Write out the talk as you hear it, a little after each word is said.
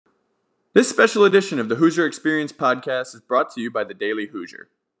This special edition of the Hoosier Experience podcast is brought to you by the Daily Hoosier.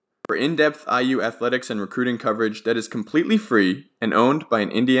 For in-depth IU athletics and recruiting coverage that is completely free and owned by an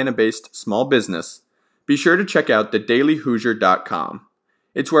Indiana-based small business, be sure to check out thedailyhoosier.com.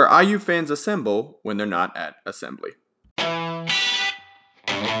 It's where IU fans assemble when they're not at assembly. 3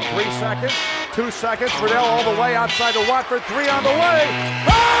 seconds, 2 seconds, Riddell all the way outside to Watford, 3 on the way.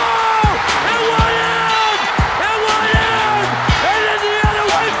 Oh! It went in! It went in! And Indiana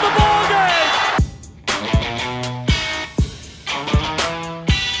wins the ball game!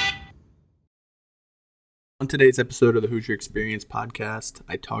 On today's episode of the Hoosier Experience podcast,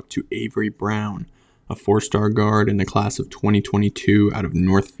 I talked to Avery Brown, a 4-star guard in the class of 2022 out of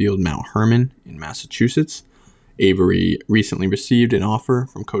Northfield Mount Herman in Massachusetts. Avery recently received an offer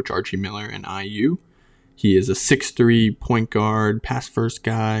from Coach Archie Miller and IU. He is a 6'3" point guard, pass-first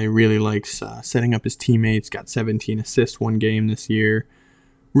guy, really likes setting up his teammates, got 17 assists one game this year.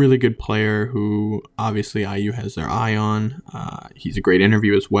 Really good player who obviously IU has their eye on. He's a great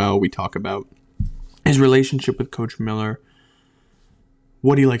interview as well. We talk about his relationship with Coach Miller,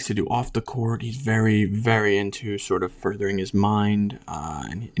 what he likes to do off the court. He's very, very into sort of furthering his mind,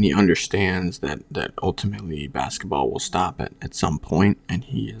 and he understands that ultimately basketball will stop at some point, and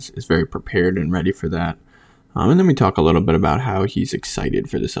he is very prepared and ready for that. And then we talk a little bit about how he's excited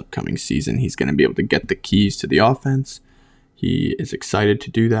for this upcoming season. He's going to be able to get the keys to the offense. He is excited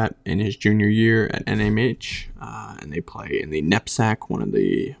to do that in his junior year at NMH, and they play in the NEPSAC, one of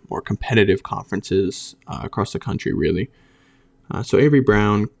the more competitive conferences across the country, really. So Avery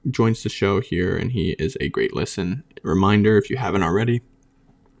Brown joins the show here, and he is a great listen. Reminder, if you haven't already,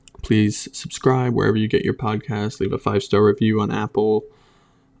 please subscribe wherever you get your podcast. Leave a 5-star review on Apple.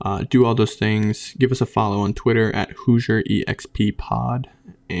 Do all those things. Give us a follow on Twitter at HoosierEXPPod.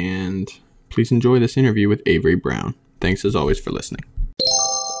 And please enjoy this interview with Avery Brown. Thanks as always for listening.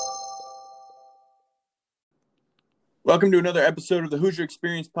 Welcome to another episode of the Hoosier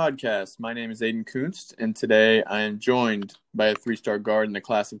Experience podcast. My name is Aiden Kunst, and today I am joined by a 3-star guard in the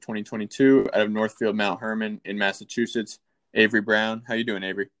class of 2022 out of Northfield Mount Herman in Massachusetts, Avery Brown. How you doing,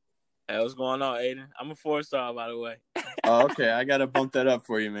 Avery? Hey, what's going on, Aiden? I'm a 4-star, by the way. Oh, okay. I got to bump that up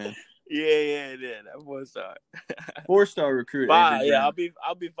for you, man. Yeah, I'm 4-star. 4-star recruit, Five, Avery yeah, Brown.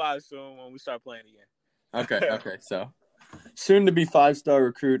 I'll be 5 soon when we start playing again. Okay. So, soon to be 5-star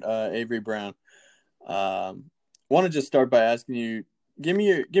recruit, Avery Brown. Want to just start by asking you, give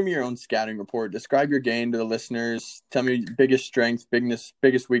me your own scouting report. Describe your game to the listeners. Tell me your biggest strength,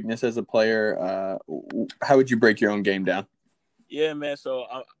 biggest weakness as a player. How would you break your own game down? Yeah, man. So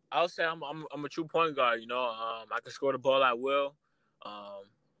I'll say I'm a true point guard. You know, I can score the ball at will.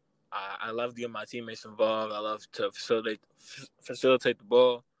 I love to get my teammates involved. I love to facilitate the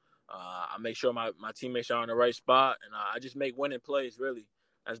ball. I make sure my teammates are in the right spot, and I just make winning plays. Really,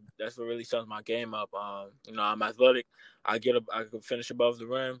 that's what really sums my game up. You know, I'm athletic. I can finish above the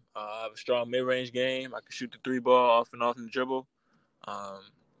rim. I have a strong mid-range game. I can shoot the 3 ball off and the dribble. I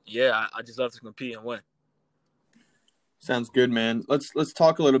just love to compete and win. Sounds good, man. Let's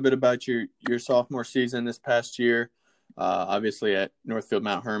talk a little bit about your sophomore season this past year. Obviously at Northfield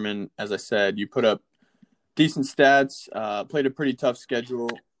Mount Herman, as I said, you put up decent stats. Played a pretty tough schedule.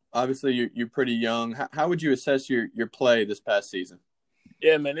 Obviously, you're pretty young. How would you assess your play this past season?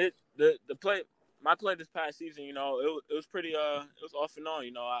 Yeah, man. My play this past season, you know, it was pretty. It was off and on.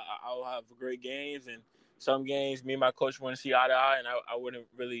 You know, I'll have great games, and some games me and my coach wouldn't see eye to eye, and I wouldn't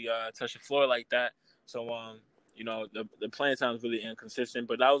really touch the floor like that. So, you know, the playing time was really inconsistent,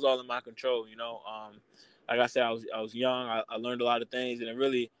 but that was all in my control. You know, like I said, I was young. I learned a lot of things, and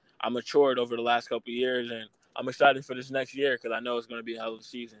I matured over the last couple of years, and I'm excited for this next year because I know it's going to be a hell of a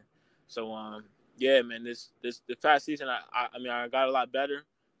season. So, yeah, man, this past season, I got a lot better,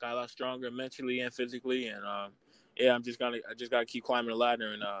 got a lot stronger mentally and physically, and I just gotta keep climbing the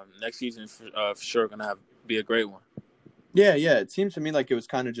ladder, and next season for sure gonna be a great one. Yeah. It seems to me like it was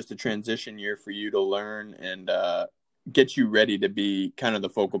kind of just a transition year for you to learn and get you ready to be kind of the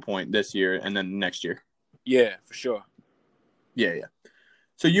focal point this year and then next year. Yeah, for sure. Yeah.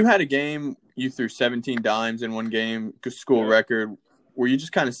 So you had a game, you threw 17 dimes in one game, school record. Were you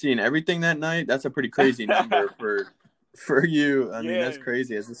just kind of seeing everything that night? That's a pretty crazy number for you. I mean, that's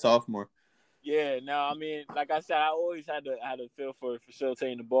crazy as a sophomore. Yeah, no, I mean, like I said, I always had a feel for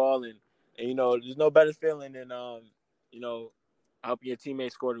facilitating the ball, and you know, there's no better feeling than you know, helping your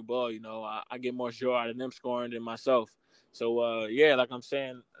teammates score the ball. You know, I get more joy out of them scoring than myself. So like I'm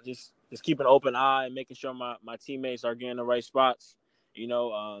saying, just keep an open eye and making sure my teammates are getting the right spots. You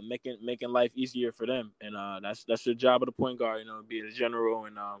know, making life easier for them, and that's the job of the point guard. You know, be the general,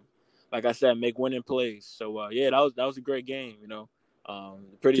 and like I said, make winning plays. So that was a great game. You know,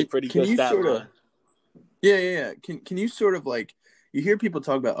 Pretty Can good you stat sort of line. yeah. Can you sort of like you hear people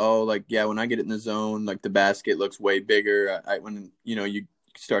talk about like yeah when I get it in the zone like the basket looks way bigger when you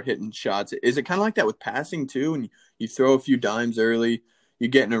start hitting shots. Is it kind of like that with passing too? And you throw a few dimes early, you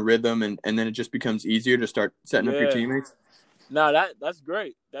get in a rhythm, and then it just becomes easier to start setting up your Yeah. teammates. No, that's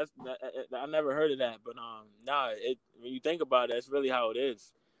great. I never heard of that, but it when you think about it, that's really how it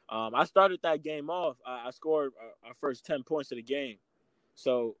is. I started that game off. I scored our first 10 points of the game.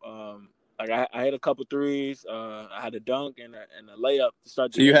 So like I hit a couple threes. I had a dunk and a layup to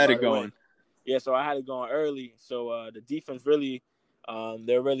start the So you game had it right away. going. Yeah, so I had it going early. So the defense really,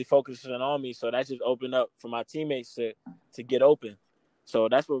 they're really focusing on me. So that just opened up for my teammates to get open. So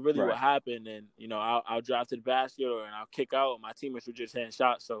that's what Right. happened. And I'll drive to the basket and I'll kick out. And my teammates were just hitting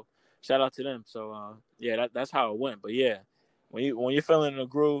shots. So shout out to them. So yeah, that's how it went. But yeah, when you're feeling in a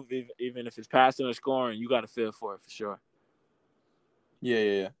groove, even if it's passing or scoring, you got to feel for it for sure.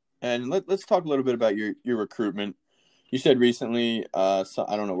 Yeah. And let's talk a little bit about your recruitment. You said recently, so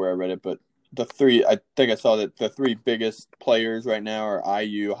I don't know where I read it, but I think I saw that the three biggest players right now are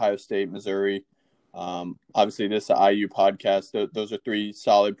IU, Ohio State, Missouri. Obviously, this is the IU podcast. Those are three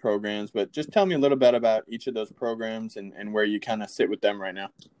solid programs, but just tell me a little bit about each of those programs and where you kind of sit with them right now.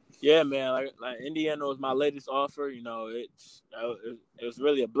 Yeah, man. Like Indiana was my latest offer. It was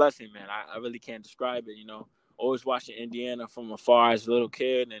really a blessing, man. I really can't describe it. Always watching Indiana from afar as a little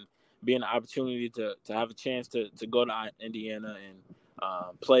kid, and being the opportunity to have a chance to go to Indiana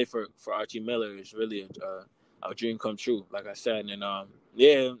and play for Archie Miller is really a dream come true. Like I said, and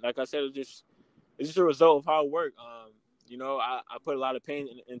yeah, like I said, it's just a result of hard work. I put a lot of pain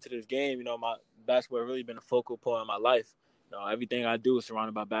into this game. My basketball has really been a focal point of my life. Everything I do is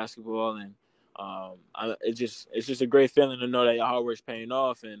surrounded by basketball, and it's just a great feeling to know that your hard work's paying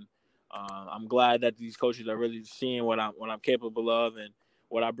off. And I'm glad that these coaches are really seeing what I'm capable of and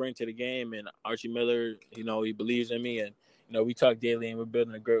what I bring to the game. And Archie Miller, he believes in me, and we talk daily, and we're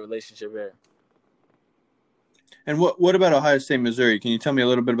building a great relationship here. And what about Ohio State, Missouri? Can you tell me a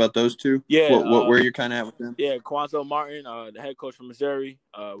little bit about those two? Yeah, Where you're kind of at with them? yeah, Quanzo Martin, the head coach from Missouri.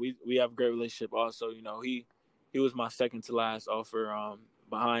 We have a great relationship. Also, he was my second to last offer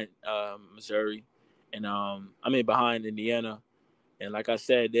behind Missouri, and behind Indiana. And like I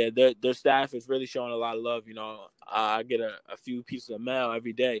said, their staff is really showing a lot of love. I get a few pieces of mail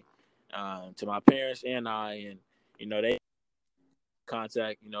every day to my parents and they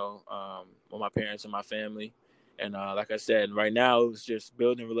contact with my parents and my family. And like I said, right now it's just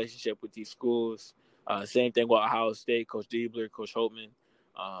building relationship with these schools. Same thing with Ohio State, Coach Diebler, Coach Holtman.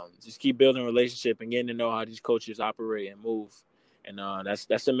 Just keep building relationship and getting to know how these coaches operate and move. And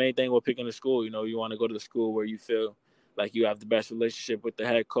that's the main thing with picking a school. You want to go to the school where you feel like you have the best relationship with the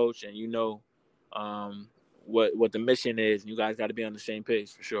head coach, and what the mission is. And you guys got to be on the same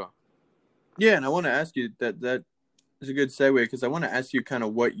page for sure. Yeah, and I want to ask you that is a good segue because I want to ask you kind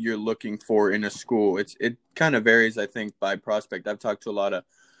of what you're looking for in a school. It kind of varies, I think, by prospect. I've talked to a lot of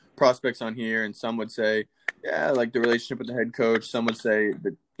prospects on here, and some would say, yeah, like the relationship with the head coach. Some would say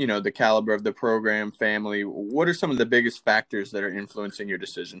the caliber of the program, family. What are some of the biggest factors that are influencing your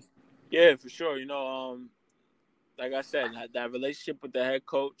decision? Yeah, for sure. Like I said, that relationship with the head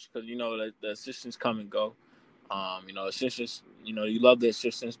coach, because the assistants come and go. Assistants, you love the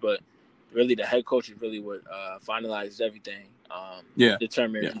assistants, but really the head coach is really what finalizes everything.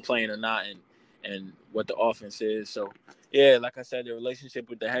 Determine if you're playing or not, and what the offense is. So yeah, like I said, the relationship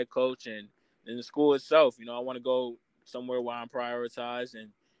with the head coach and the school itself. I want to go somewhere where I'm prioritized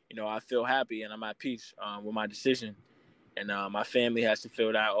and I feel happy and I'm at peace with my decision. And my family has to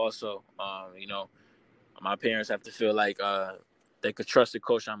feel that also. My parents have to feel like they could trust the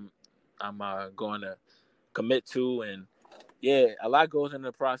coach I'm going to commit to, and yeah, a lot goes into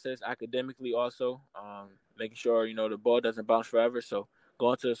the process academically also, making sure the ball doesn't bounce forever. So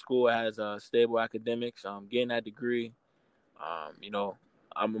going to a school that has stable academics, getting that degree,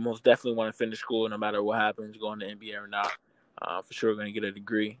 I'm most definitely want to finish school no matter what happens, going to NBA or not. For sure, going to get a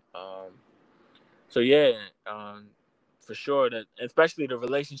degree. So yeah, for sure that, especially the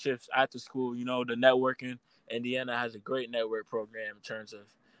relationships after school. The networking. Indiana has a great network program in terms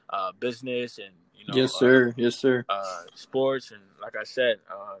of business and Yes, sir. Yes, sir. sports, and like I said,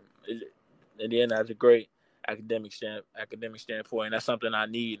 Indiana has a great academic standpoint, and that's something I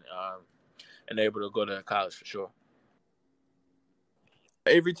need and able to go to college for sure.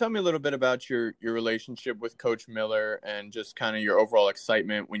 Avery, tell me a little bit about your relationship with Coach Miller and just kind of your overall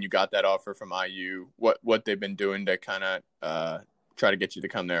excitement when you got that offer from IU. What they've been doing to kind of try to get you to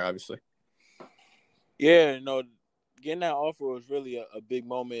come there, obviously. Yeah, getting that offer was really a big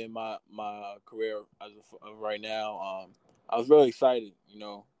moment in my career as of right now. I was really excited.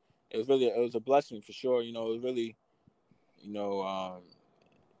 It was a blessing for sure. It was really, you know,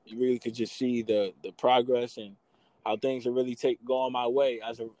 you really could just see the progress and how things are really going my way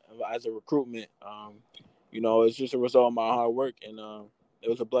as a recruitment. It's just a result of my hard work, and it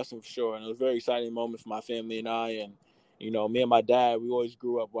was a blessing for sure. And it was a very exciting moment for my family and I. And me and my dad, we always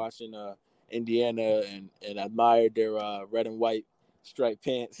grew up watching Indiana and admired their red and white striped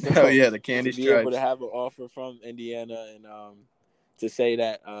pants. Oh So yeah, the to candy be able to stripes. have an offer from Indiana and to say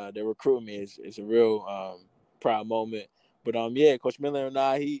that they're recruiting me is a real proud moment. But yeah, Coach Miller and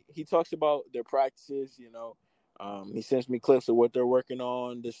I, he talks about their practices. He sends me clips of what they're working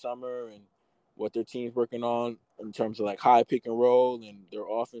on this summer and what their team's working on in terms of like high pick and roll and their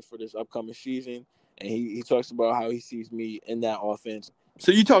offense for this upcoming season. And he talks about how he sees me in that offense.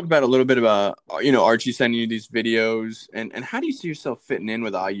 So you talked about a little bit about, Archie sending you these videos, and how do you see yourself fitting in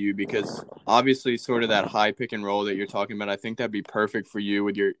with IU? Because obviously sort of that high pick and roll that you're talking about, I think that'd be perfect for you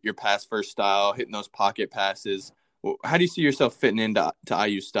with your pass first style, hitting those pocket passes. How do you see yourself fitting into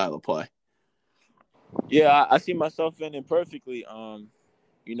IU's style of play? Yeah, I see myself in it perfectly.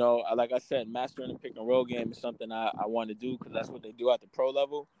 Like I said, mastering the pick and roll game is something I want to do because that's what they do at the pro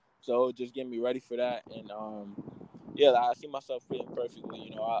level. So just get me ready for that. And yeah, I see myself fitting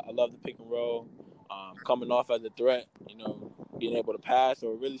perfectly. I love the pick and roll, coming off as a threat. Being able to pass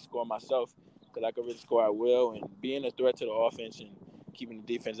or really score myself because I can really score at will and being a threat to the offense and keeping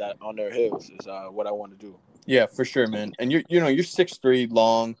the defense on their heels is what I want to do. Yeah, for sure, man. And you're 6'3",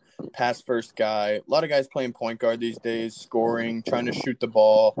 long, pass first guy. A lot of guys playing point guard these days, scoring, trying to shoot the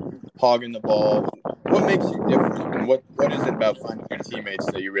ball, hogging the ball. What makes you different, and what is it about finding your teammates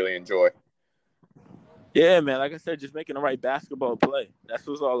that you really enjoy? Yeah, man. Like I said, just making the right basketball play. That's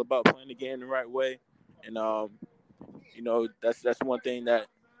what it's all about, playing the game the right way. And that's one thing that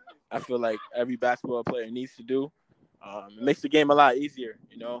I feel like every basketball player needs to do. It makes the game a lot easier.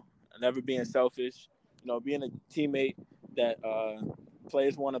 Never being selfish. Being a teammate that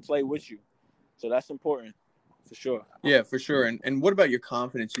players want to play with you. So that's important for sure. Yeah, for sure. And what about your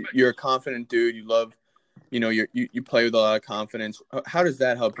confidence? You're a confident dude. You love, you play with a lot of confidence. How does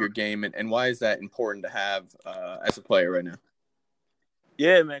that help your game, and why is that important to have as a player right now?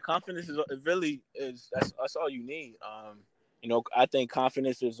 Yeah, man. Confidence that's all you need. I think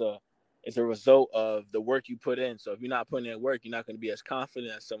confidence is a result of the work you put in. So if you're not putting in work, you're not going to be as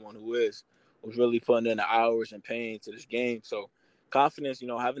confident as someone who's really putting in the hours and pain to this game. So confidence,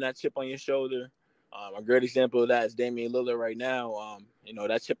 having that chip on your shoulder. A great example of that is Damian Lillard right now.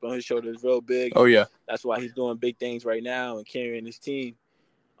 That chip on his shoulder is real big. Oh yeah, that's why he's doing big things right now and carrying his team.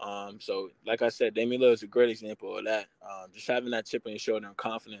 So like I said, Damian Lillard is a great example of that. Just having that chip on your shoulder and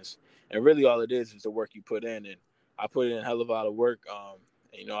confidence, and really all it is the work you put in. And I put in a hell of a lot of work.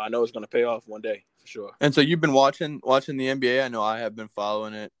 I know it's going to pay off one day for sure. And so you've been watching the NBA. I know I have been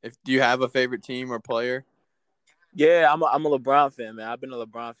following it. Do you have a favorite team or player? Yeah, I'm a LeBron fan, man. I've been a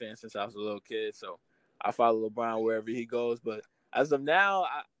LeBron fan since I was a little kid, so I follow LeBron wherever he goes. But as of now,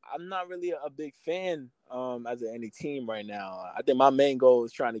 I'm not really a big fan as of any team right now. I think my main goal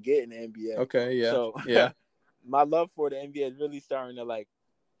is trying to get in the NBA. Okay, yeah, So yeah. my love for the NBA is really starting to like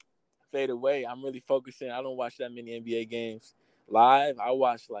fade away. I'm really focusing. I don't watch that many NBA games live. I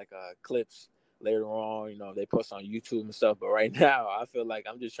watch like clips later on. They post on YouTube and stuff. But right now, I feel like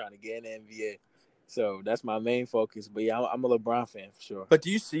I'm just trying to get in the NBA. So that's my main focus. But yeah, I'm a LeBron fan for sure. But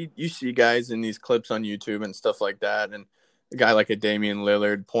do you see guys in these clips on YouTube and stuff like that, and a guy like a Damian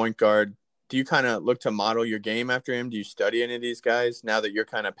Lillard, point guard? Do you kind of look to model your game after him? Do you study any of these guys now that you're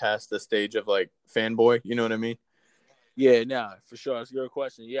kind of past the stage of like fanboy? You know what I mean? Yeah, no, for sure. That's a good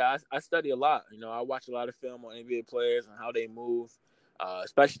question. Yeah, I study a lot. I watch a lot of film on NBA players and how they move,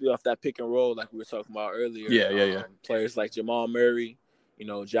 especially off that pick and roll like we were talking about earlier. Yeah. Players like Jamal Murray,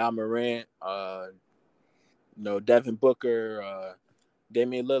 Ja Morant, Devin Booker,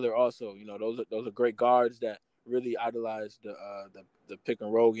 Damian Lillard also. Those are great guards that really idolize the pick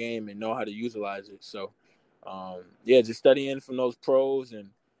and roll game and know how to utilize it. So, just studying from those pros and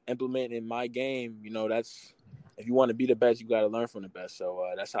implementing in my game. That's if you want to be the best, you got to learn from the best. So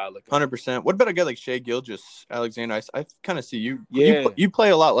that's how I look at it. 100%. What about a guy like Shai Gilgeous-Alexander? I kind of see you. Yeah. You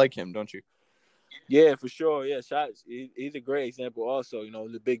play a lot like him, don't you? Yeah, for sure. Yeah, shots. He's a great example. Also,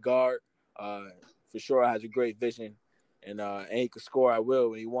 the big guard. For sure has a great vision, and he can score at will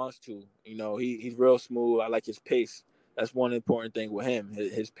when he wants to. He's real smooth. I like his pace. That's one important thing with him.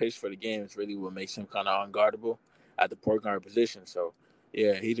 His pace for the game is really what makes him kind of unguardable at the point guard position. So,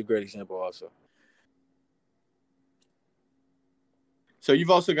 yeah, he's a great example also. So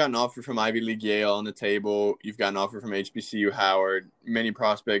you've also got an offer from Ivy League Yale on the table. You've got an offer from HBCU Howard. Many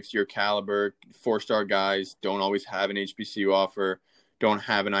prospects your caliber, 4-star guys, don't always have an HBCU offer, don't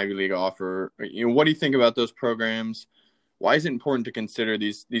have an Ivy League offer. What do you think about those programs? Why is it important to consider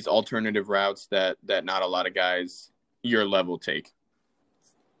these alternative routes that not a lot of guys your level take?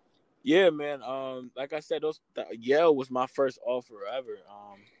 Yeah, man. Like I said, Yale was my first offer ever.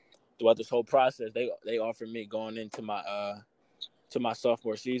 Throughout this whole process, they offered me going into my to my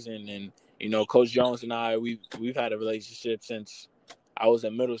sophomore season, and Coach Jones and we've had a relationship since I was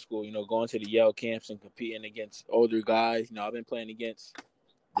in middle school. Going to the Yale camps and competing against older guys. I've been playing against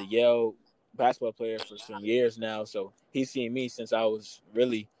the Yale basketball player for some years now, so he's seen me since I was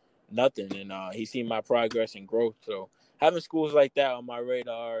really nothing, and he's seen my progress and growth. So having schools like that on my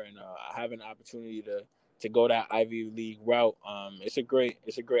radar, and having the opportunity to go that Ivy League route, it's a great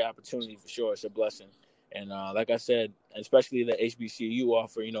opportunity for sure. It's a blessing. And like I said, especially the HBCU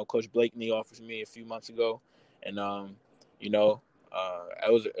offer, Coach Blakeney offers me a few months ago, and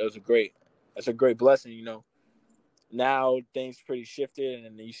it's a great blessing. Now things pretty shifted,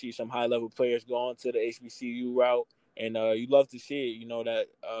 and you see some high level players going to the HBCU route, and you love to see it. That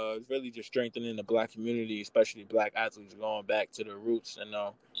it's really just strengthening the black community, especially black athletes going back to their roots and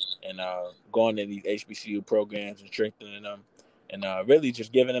going to these HBCU programs and strengthening them, and really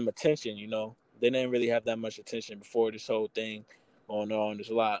just giving them attention. They didn't really have that much attention before this whole thing going on.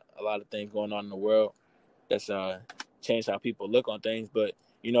 There's a lot of things going on in the world that's changed how people look on things, but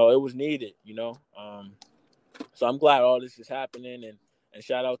it was needed. So I'm glad all this is happening, and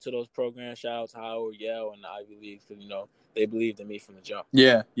shout out to those programs, shout out to Howard, Yale, and the Ivy Leagues, because they believed in me from the jump.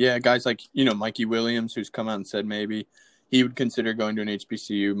 Yeah, guys like Mikey Williams, who's come out and said maybe he would consider going to an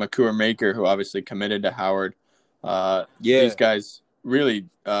HBCU. Makur Maker, who obviously committed to Howard. These guys really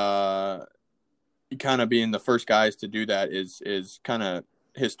kind of being the first guys to do that is kind of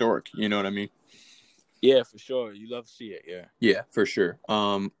historic. You know what I mean? Yeah, for sure. You love to see it. Yeah, for sure.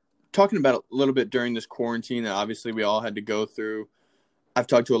 Talking about a little bit during this quarantine that obviously we all had to go through. I've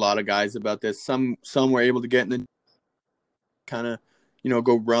talked to a lot of guys about this. Some were able to get in the kind of,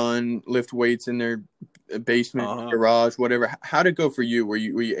 go run, lift weights in their basement, garage, whatever. How'd it go for you? Were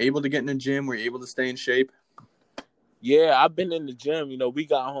you able to get in the gym? Were you able to stay in shape? Yeah, I've been in the gym. We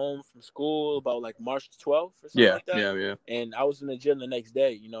got home from school about like March 12th or something like that. Yeah. And I was in the gym the next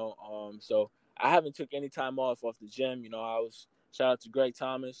day, so I haven't took any time off the gym. Shout out to Greg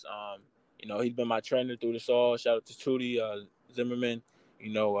Thomas. He's been my trainer through this all. Shout out to Tootie Zimmerman.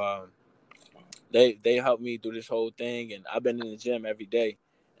 They helped me through this whole thing, and I've been in the gym every day.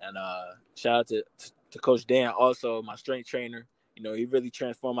 And shout out to Coach Dan, also my strength trainer. He really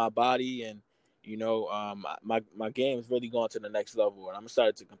transformed my body, and my game is really going to the next level, and I'm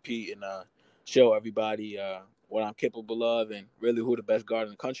excited to compete and show everybody what I'm capable of, and really who the best guard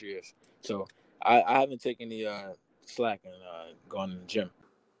in the country is. So I haven't taken any slack and gone in the gym.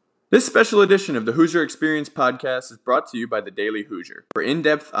 This special edition of the Hoosier Experience podcast is brought to you by the Daily Hoosier. For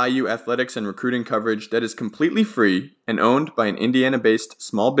in-depth IU athletics and recruiting coverage that is completely free and owned by an Indiana-based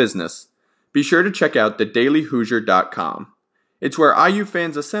small business, be sure to check out thedailyhoosier.com. It's where IU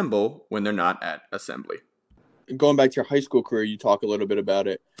fans assemble when they're not at assembly. Going back to your high school career, you talk a little bit about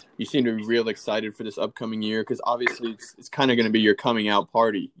it. You seem to be real excited for this upcoming year because obviously it's kind of going to be your coming out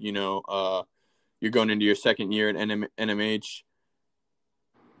party. You're going into your second year at NMH.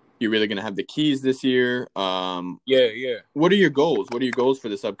 You're really going to have the keys this year. Yeah. What are your goals? What are your goals for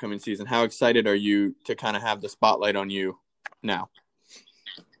this upcoming season? How excited are you to kind of have the spotlight on you now?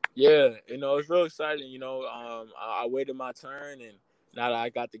 Yeah, it's real exciting. I waited my turn, and now that I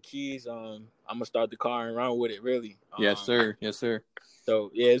got the keys, I'm gonna start the car and run with it. Really. Yes, sir.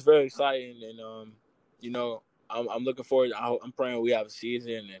 So yeah, it's very exciting, and I'm looking forward. I'm praying we have a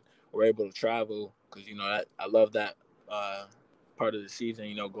season and we're able to travel because I love that part of the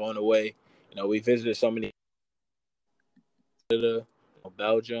season. Going away. We visited so many.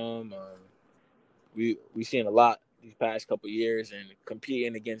 Belgium. We seen a lot these past couple of years, and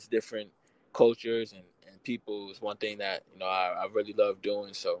competing against different cultures and people is one thing that I really love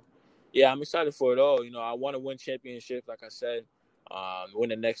doing. So yeah, I'm excited for it all. I want to win championships, like I said, win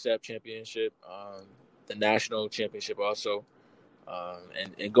the Next Step championship, the national championship also,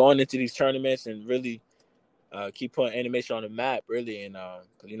 and going into these tournaments and really keep putting animation on the map, really. And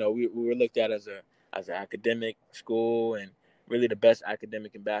we were looked at as an academic school and really the best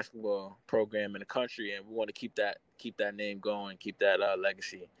academic and basketball program in the country, and we want to keep that name going, keep that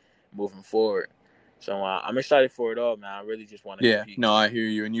legacy moving forward. So I'm excited for it all, man. I really just want to compete. No, I hear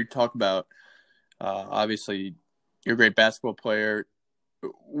you. And you talk about obviously you're a great basketball player.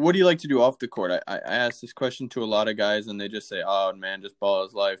 what do you like to do off the court? I ask this question to a lot of guys, and they just say, "Oh man, just ball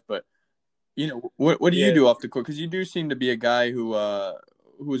is life." But what do you Yeah, do off the court? Because you do seem to be a guy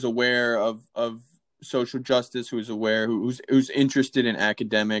who's aware of social justice, who's interested in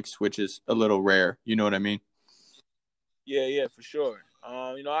academics, which is a little rare. You know what I mean? yeah, for sure.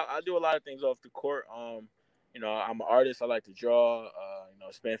 I do a lot of things off the court. I'm an artist. I like to draw.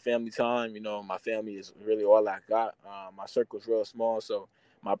 Spend family time. My family is really all I got. My circle is real small, so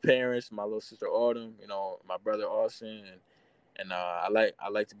my parents, my little sister Autumn, my brother Austin, and I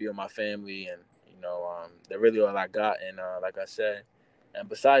like to be with my family, and they're really all I got. And like I said, and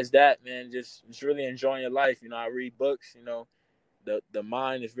besides that, man, just really enjoying your life. I read books. The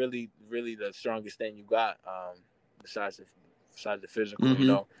mind is really really the strongest thing you got. Besides the physical,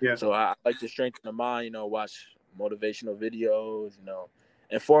 Mm-hmm. Yeah. So I like to strengthen the mind. Watch motivational videos.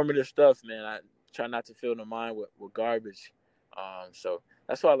 Informative stuff, man. I try not to fill the mind with garbage. So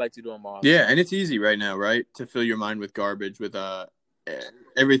that's what I like to do in my off Yeah, time. and it's easy right now, right, to fill your mind with garbage with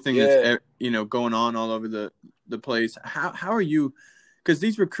everything that's Yeah. going on all over the place. How are you? Because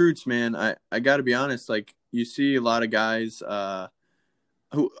these recruits, man, I got to be honest. Like you see a lot of guys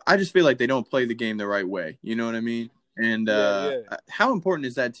who I just feel like they don't play the game the right way. You know what I mean? And Yeah. how important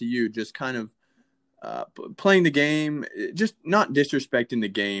is that to you? Just kind of playing the game, just not disrespecting the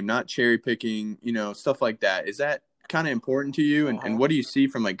game, not cherry picking, stuff like that. Is that kind of important to you? And what do you see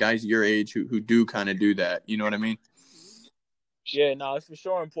from like guys your age who do kind of do that? You know what I mean? Yeah, no, it's for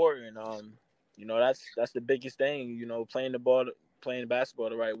sure important. That's the biggest thing. Playing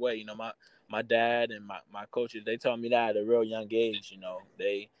basketball the right way. My dad and my coaches, they taught me that at a real young age.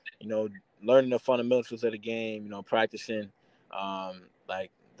 They, learning the fundamentals of the game. Practicing,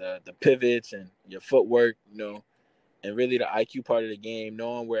 like the pivots and your footwork. And really the IQ part of the game,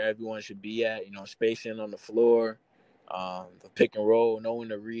 knowing where everyone should be at. Spacing on the floor, the pick and roll, knowing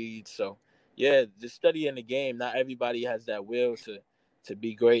the reads. So yeah, just studying the game. Not everybody has that will to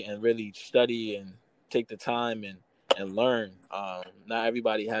be great and really study and take the time and learn. Not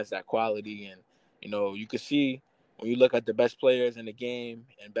everybody has that quality, and you can see when you look at the best players in the game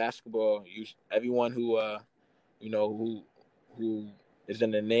in basketball. Everyone who is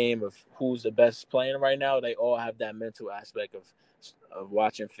in the name of who's the best playing right now. They all have that mental aspect of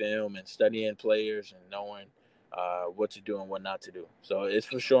watching film and studying players and knowing what to do and what not to do. So it's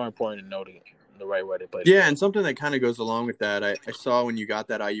for sure important to know the right way to play the Yeah, game. and something that kind of goes along with that, I saw when you got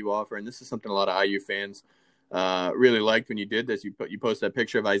that IU offer, and this is something a lot of IU fans really liked when you did this. You post that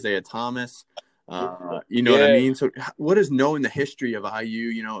picture of Isaiah Thomas. You know what I Yeah. mean? So what is knowing the history of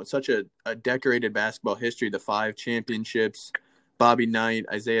IU? It's such a decorated basketball history, the 5 championships, Bobby Knight,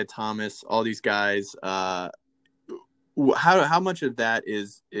 Isaiah Thomas, all these guys. How much of that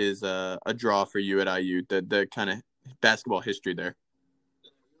is a draw for you at IU, the kind of basketball history there?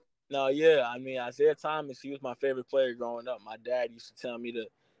 No, yeah. I mean, Isaiah Thomas, he was my favorite player growing up. My dad used to tell me it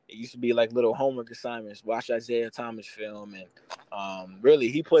used to be like little homework assignments. Watch Isaiah Thomas film, and really,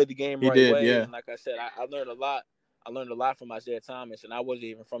 he played the game He right did, way. yeah. And like I said, I learned a lot. I learned a lot from Isaiah Thomas, and I wasn't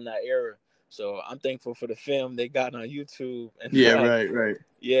even from that era. So I'm thankful for the film they got on YouTube, and Yeah, right.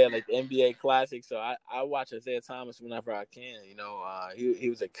 like the NBA classics. So I watch Isaiah Thomas whenever I can. He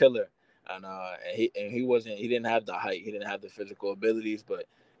was a killer, and he didn't have the height, he didn't have the physical abilities, but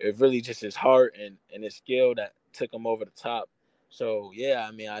it was really just his heart and his skill that took him over the top. So yeah,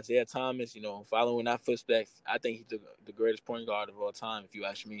 I mean Isaiah Thomas, following that footsteps, I think he's the greatest point guard of all time, if you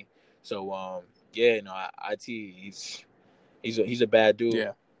ask me. So yeah, he's a bad dude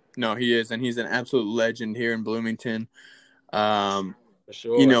Yeah. No, he is, and he's an absolute legend here in Bloomington. for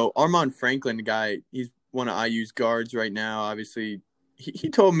sure. Armand Franklin, the guy, he's one of IU's guards right now. Obviously, he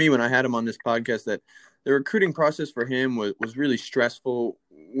told me when I had him on this podcast that the recruiting process for him was really stressful.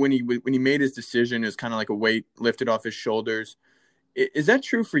 When he made his decision, it was kind of like a weight lifted off his shoulders. Is that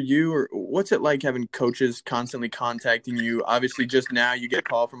true for you, or what's it like having coaches constantly contacting you? Obviously, just now you get a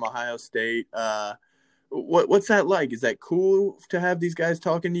call from Ohio State. What's that like? Is that cool to have these guys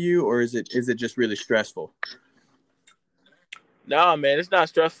talking to you, or is it just really stressful? No, man, it's not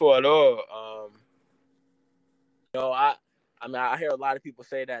stressful at all. I mean, I hear a lot of people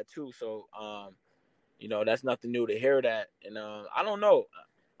say that too. So, that's nothing new to hear that. And I don't know.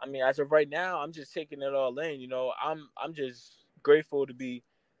 I mean, as of right now, I'm just taking it all in. I'm just grateful to be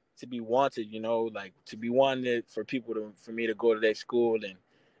wanted. Like to be wanted for me to go to their school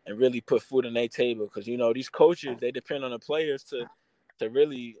and really put food on their table. Because these coaches, they depend on the players to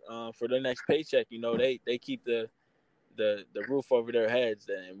really for their next paycheck. They keep the roof over their heads,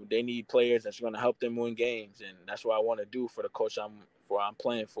 and they need players that's going to help them win games, and that's what I want to do for the coach I'm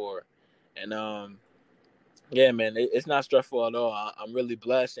playing for. And Yeah, man, it's not stressful at all. I'm really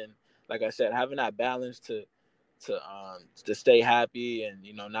blessed, and like I said, having that balance to stay happy and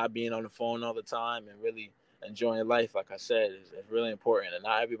not being on the phone all the time and really enjoying life, like I said, is really important. And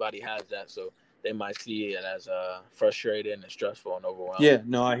not everybody has that, so they might see it as frustrating and stressful and overwhelming. Yeah,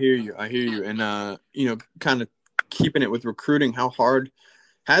 no, I hear you. I hear you. And kind of keeping it with recruiting, how hard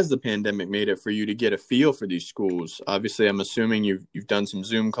has the pandemic made it for you to get a feel for these schools? Obviously, I'm assuming you've done some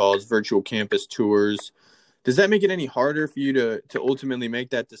Zoom calls, virtual campus tours. Does that make it any harder for you to ultimately make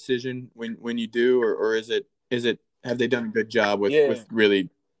that decision when you do, or is it have they done a good job Yeah, with really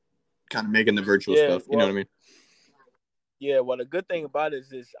kind of making the virtual yeah. stuff? You know what I mean? Yeah, well, the good thing about it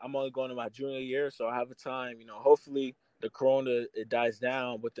is I'm only going to my junior year, so I have a time. Hopefully the corona it dies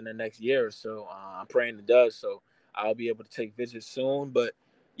down within the next year or so. I'm praying it does, so I'll be able to take visits soon. But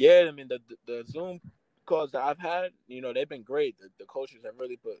yeah, I mean the Zoom calls that I've had, they've been great. The coaches have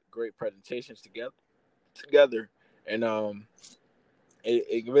really put great presentations together, and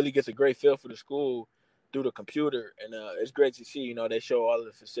it really gets a great feel for the school through the computer, and it's great to see. They show all of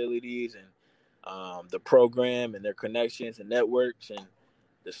the facilities and the program and their connections and networks and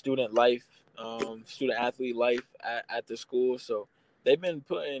the student life, student athlete life at the school. So they've been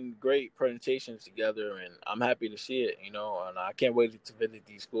putting great presentations together, and I'm happy to see it. And I can't wait to visit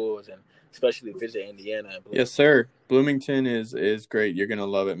these schools and especially visit Indiana and Yes, Bloomington. sir. Bloomington is great. You're gonna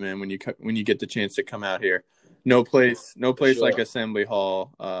love it, man. When you get the chance to come out here, no For place like sure. Assembly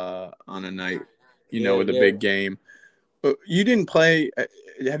Hall on a night, Yeah, with a yeah. big game. But you didn't play.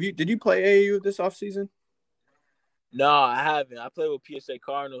 Did you play AAU this offseason? No, I haven't. I played with PSA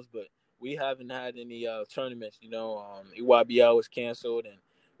Cardinals, but we haven't had any tournaments. EYBL was canceled, and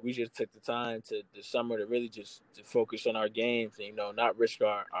we just took the time to the summer to really just to focus on our games and not risk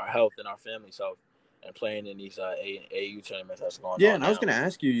our health and our family's health and playing in these AAU tournaments that's going Yeah, on and I was now. gonna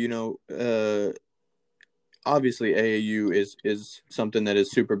ask you. Obviously AAU is something that is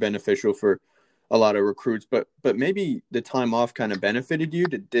super beneficial for a lot of recruits, but maybe the time off kind of benefited you.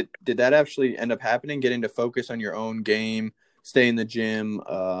 Did that actually end up happening? Getting to focus on your own game, stay in the gym.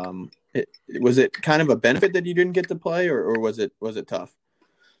 Was it kind of a benefit that you didn't get to play, or was it tough?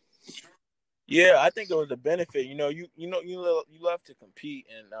 Yeah, I think it was a benefit. You love to compete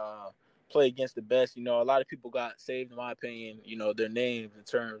and play against the best. A lot of people got saved, in my opinion. Their names in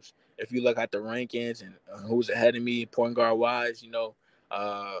terms if you look at the rankings and who's ahead of me, point guard wise.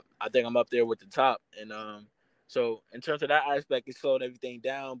 I think I'm up there with the top. And so in terms of that aspect, it slowed everything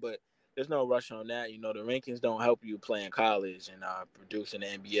down. But there's no rush on that. The rankings don't help you play in college and produce in the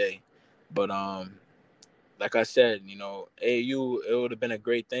NBA. But like I said, AAU it would have been a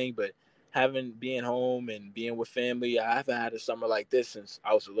great thing, but having being home and being with family, I haven't had a summer like this since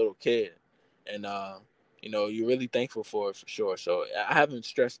I was a little kid, and you're really thankful for it for sure. So I haven't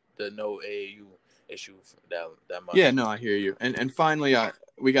stressed the no AAU issue that Yeah, much. no, I hear you. And finally,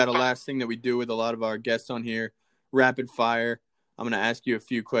 we got a last thing that we do with a lot of our guests on here, rapid fire. I'm gonna ask you a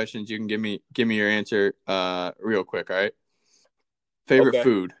few questions. You can give me your answer real quick. All right. Favorite Okay.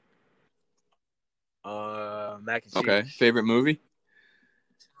 food. Mac and Okay. cheese, Favorite movie.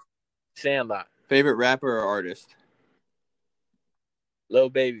 Sandlot, Favorite rapper or artist. Lil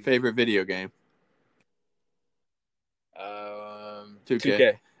Baby, Favorite video game. 2K.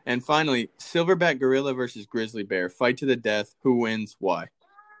 2K. And finally, silverback gorilla versus grizzly bear. Fight to the death. Who wins? Why?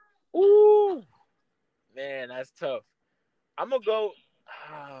 Ooh, man, that's tough. I'm gonna go.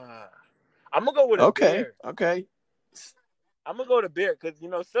 I'm gonna go with a Okay. bear. Okay. I'm gonna go to bear because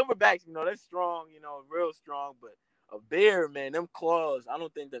silverbacks, they're strong, real strong. But a bear, man, them claws, I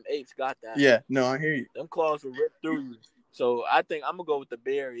don't think them apes got that. Yeah. No, I hear you. Them claws will rip through you. So I think I'm gonna go with the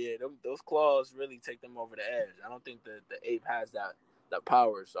bear. Yeah, those claws really take them over the edge. I don't think the ape has that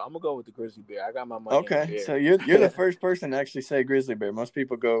power. So I'm gonna go with the grizzly bear. I got my money on the Okay. So bear. you're the first person to actually say grizzly bear. Most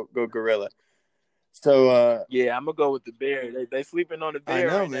people go gorilla. So Yeah, I'm gonna go with the bear. They sleeping on the I bear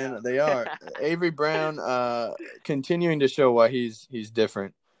know, right man. now. They are. Avery Brown continuing to show why he's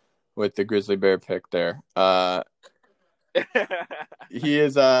different with the grizzly bear pick there. He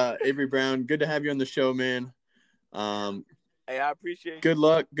is Avery Brown. Good to have you on the show, man. Um, Hey, I appreciate good you.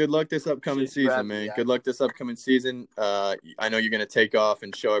 luck. Good luck this upcoming Appreciate you for season, having me. man. Good luck this upcoming season. I know you're gonna take off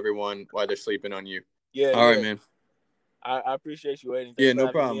and show everyone why they're sleeping on you. Yeah, All right, yeah. man. I appreciate you waiting. Yeah, Thanks for no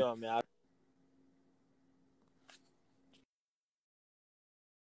having me problem. on, man.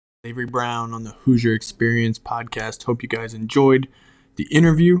 Avery Brown on the Hoosier Experience podcast. Hope you guys enjoyed the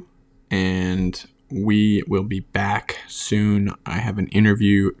interview, and we will be back soon. I have an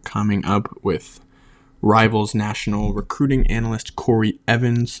interview coming up with Rivals National recruiting analyst Corey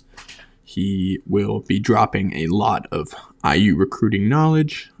Evans. He will be dropping a lot of IU recruiting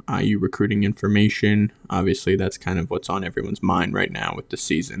knowledge, IU recruiting information. Obviously, that's kind of what's on everyone's mind right now with the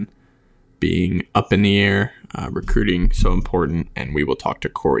season being up in the air, recruiting so important. And we will talk to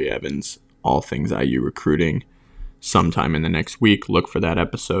Corey Evans, all things IU recruiting, sometime in the next week. Look for that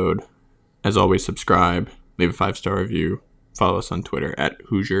episode. As always, subscribe, leave a 5-star review, follow us on Twitter at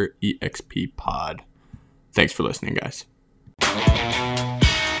HoosierEXPPod. Thanks for listening, guys.